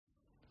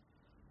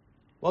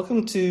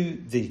Welcome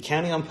to the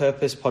Accounting on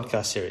Purpose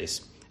podcast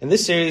series. In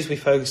this series, we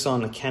focus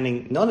on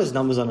accounting not as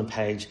numbers on a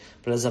page,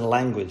 but as a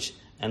language.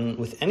 And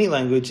with any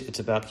language, it's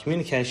about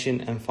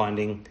communication and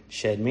finding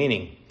shared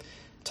meaning.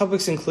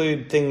 Topics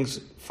include things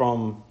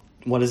from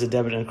what is a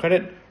debit and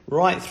credit,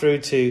 right through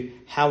to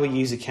how we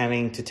use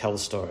accounting to tell a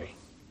story.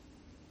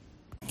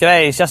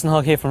 G'day, it's Justin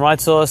Hogg here from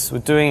RightSource. We're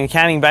doing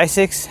accounting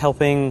basics,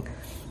 helping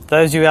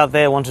those of you out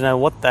there want to know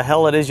what the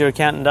hell it is your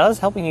accountant does,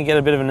 helping you get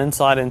a bit of an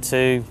insight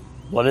into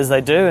what it is they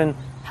do and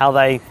how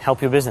they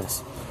help your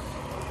business.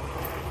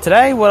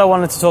 Today, what I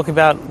wanted to talk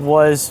about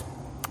was,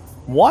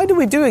 why do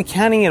we do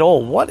accounting at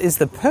all? What is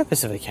the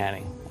purpose of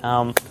accounting?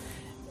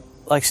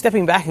 Like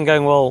stepping back and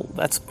going, well,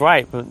 that's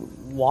great, but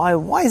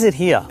why is it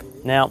here?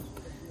 Now,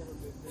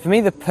 for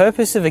me, the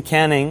purpose of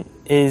accounting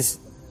is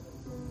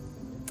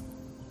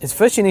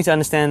first you need to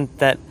understand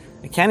that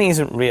accounting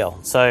isn't real.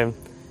 So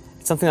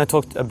it's something I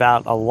talked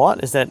about a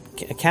lot, is that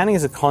accounting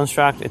is a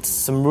construct. It's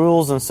some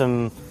rules and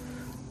some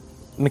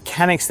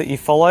mechanics that you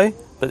follow,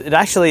 but it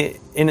actually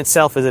in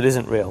itself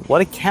isn't real.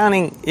 What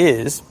accounting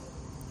is,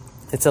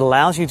 it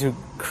allows you to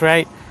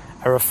create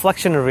a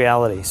reflection of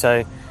reality.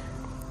 So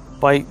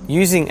by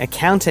using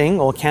accounting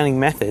or accounting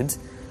methods,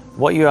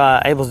 what you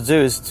are able to do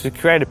is to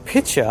create a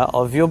picture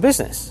of your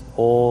business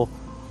or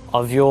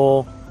of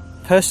your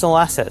personal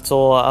assets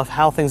or of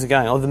how things are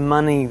going or the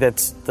money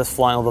that's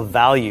flying or the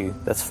value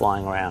that's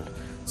flying around.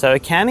 So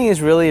accounting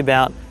is really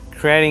about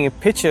creating a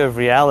picture of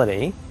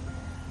reality,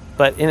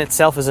 but in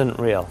itself isn't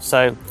real.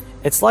 So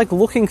it's like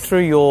looking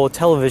through your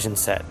television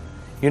set.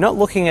 You're not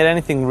looking at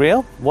anything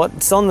real.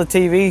 What's on the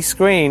TV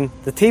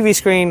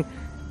screen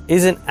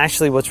isn't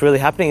actually what's really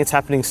happening. It's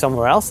happening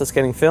somewhere else that's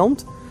getting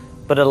filmed,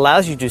 but it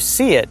allows you to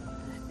see it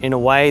in a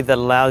way that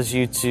allows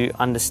you to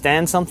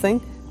understand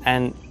something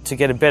and to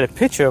get a better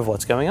picture of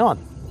what's going on.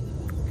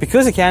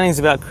 Because accounting is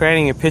about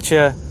creating a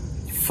picture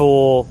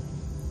for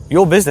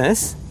your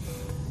business,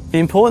 the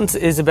importance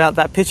is about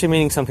that picture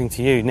meaning something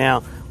to you.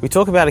 Now, we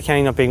talk about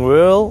accounting not being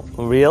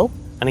real,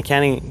 and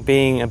accounting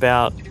being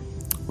about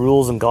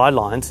rules and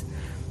guidelines.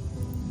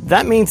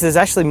 That means there's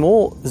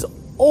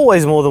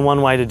always more than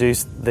one way to do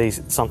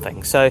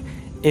something. So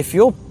if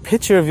your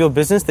picture of your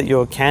business that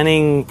your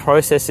accounting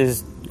process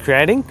is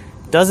creating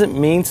doesn't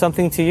mean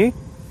something to you,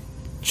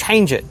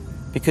 change it,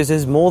 because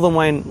there's more than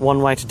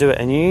one way to do it,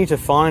 and you need to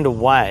find a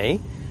way,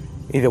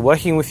 either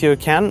working with your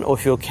accountant, or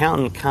if your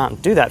accountant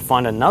can't do that,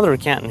 find another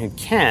accountant who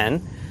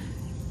can,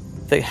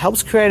 that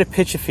helps create a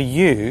picture for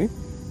you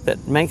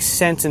that makes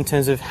sense in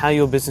terms of how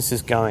your business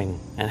is going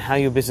and how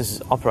your business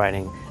is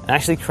operating, and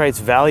actually creates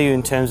value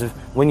in terms of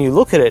when you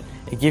look at it,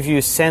 it gives you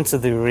a sense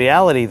of the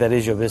reality that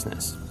is your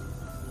business.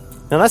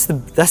 Now that's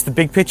the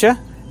big picture.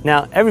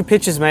 Now every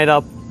picture is made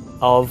up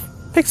of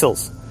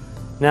pixels.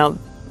 Now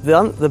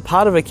the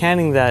part of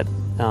accounting that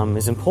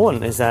is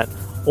important is that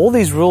all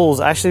these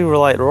rules actually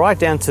relate right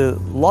down to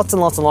lots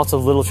and lots and lots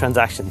of little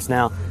transactions.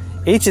 Now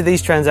each of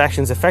these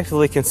transactions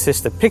effectively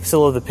consists of a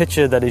pixel of the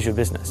picture that is your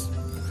business.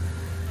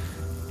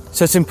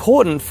 So it's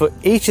important for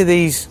each of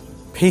these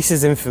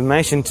pieces of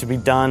information to be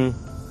done,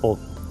 or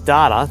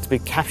data to be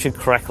captured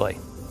correctly.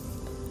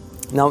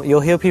 Now you'll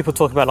hear people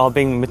talk about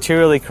being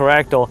materially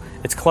correct or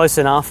it's close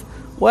enough.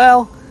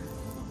 Well,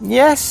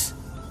 yes,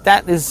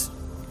 that is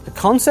a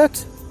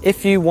concept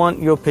if you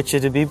want your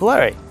picture to be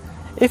blurry.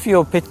 If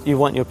you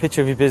want your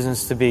picture of your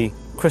business to be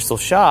crystal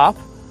sharp,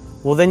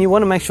 well then you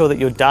want to make sure that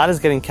your data is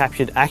getting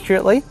captured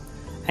accurately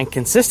and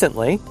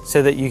consistently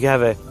so that you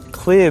have a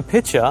clear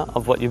picture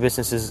of what your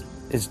business is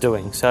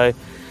doing. So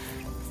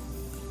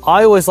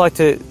I always like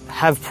to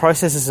have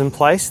processes in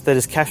place that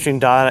is capturing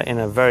data in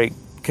a very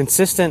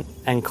consistent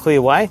and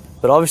clear way,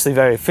 but obviously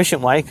very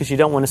efficient way, because you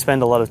don't want to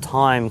spend a lot of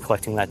time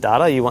collecting that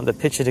data. You want the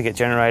picture to get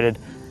generated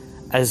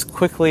as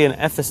quickly and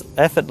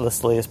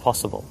effortlessly as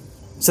possible.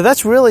 So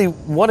that's really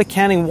what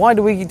accounting, why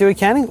do we do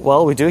accounting?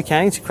 Well, we do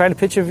accounting to create a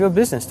picture of your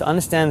business, to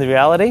understand the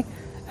reality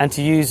and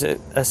to use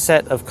a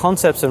set of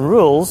concepts and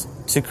rules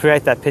to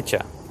create that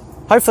picture.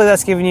 Hopefully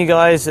that's given you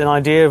guys an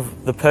idea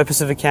of the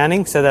purpose of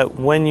accounting, so that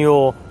when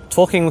you're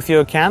talking with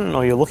your accountant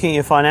or you're looking at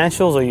your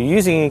financials or you're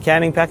using an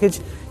accounting package,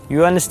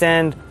 you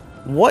understand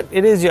what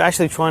it is you're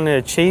actually trying to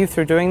achieve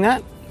through doing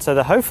that, so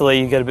that hopefully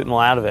you get a bit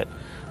more out of it.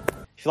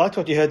 If you liked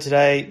what you heard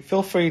today,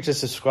 feel free to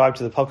subscribe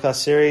to the podcast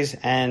series.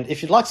 And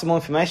if you'd like some more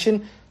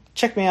information,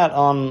 check me out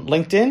on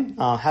LinkedIn.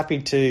 I'm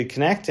happy to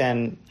connect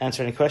and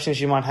answer any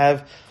questions you might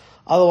have.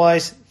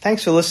 Otherwise,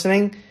 thanks for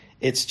listening.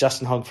 It's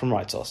Justin Hogg from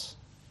RightSource.